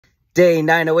Day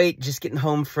 908, just getting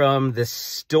home from the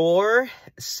store.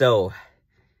 So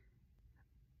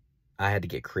I had to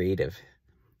get creative.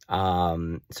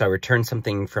 So I returned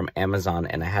something from Amazon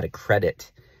and I had a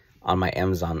credit on my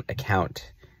Amazon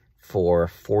account for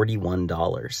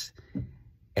 $41.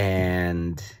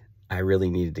 And I really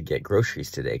needed to get groceries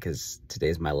today because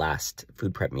today's my last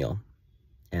food prep meal.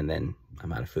 And then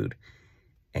I'm out of food.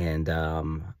 And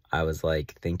I was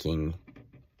like thinking,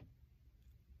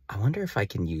 I wonder if I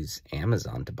can use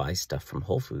Amazon to buy stuff from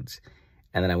Whole Foods.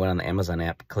 And then I went on the Amazon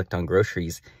app, clicked on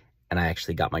groceries, and I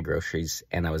actually got my groceries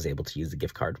and I was able to use the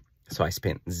gift card. So I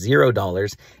spent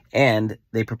 $0 and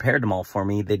they prepared them all for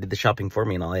me. They did the shopping for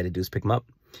me and all I had to do is pick them up,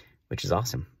 which is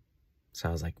awesome. So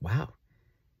I was like, wow,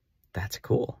 that's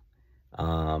cool.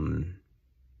 So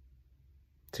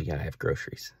yeah, I have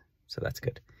groceries. So that's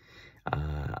good.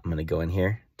 I'm going to go in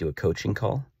here, do a coaching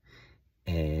call,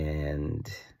 and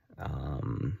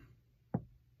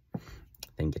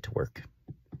then get to work.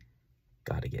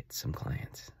 Gotta get some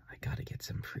clients. I gotta get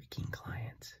some freaking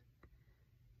clients.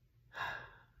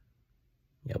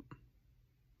 Yep.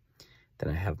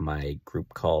 Then I have my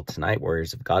group call tonight,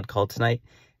 Warriors of God call tonight,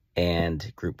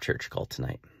 and group church call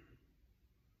tonight.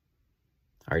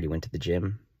 I already went to the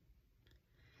gym.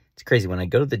 It's crazy. When I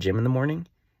go to the gym in the morning,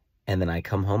 and then I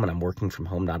come home and I'm working from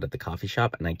home, not at the coffee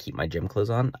shop, and I keep my gym clothes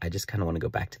on, I just kind of want to go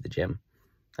back to the gym.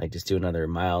 Like just do another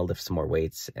mile, lift some more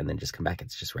weights, and then just come back.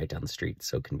 It's just right down the street. It's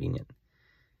so convenient.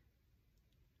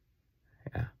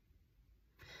 Yeah.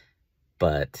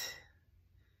 But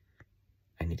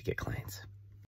I need to get clients.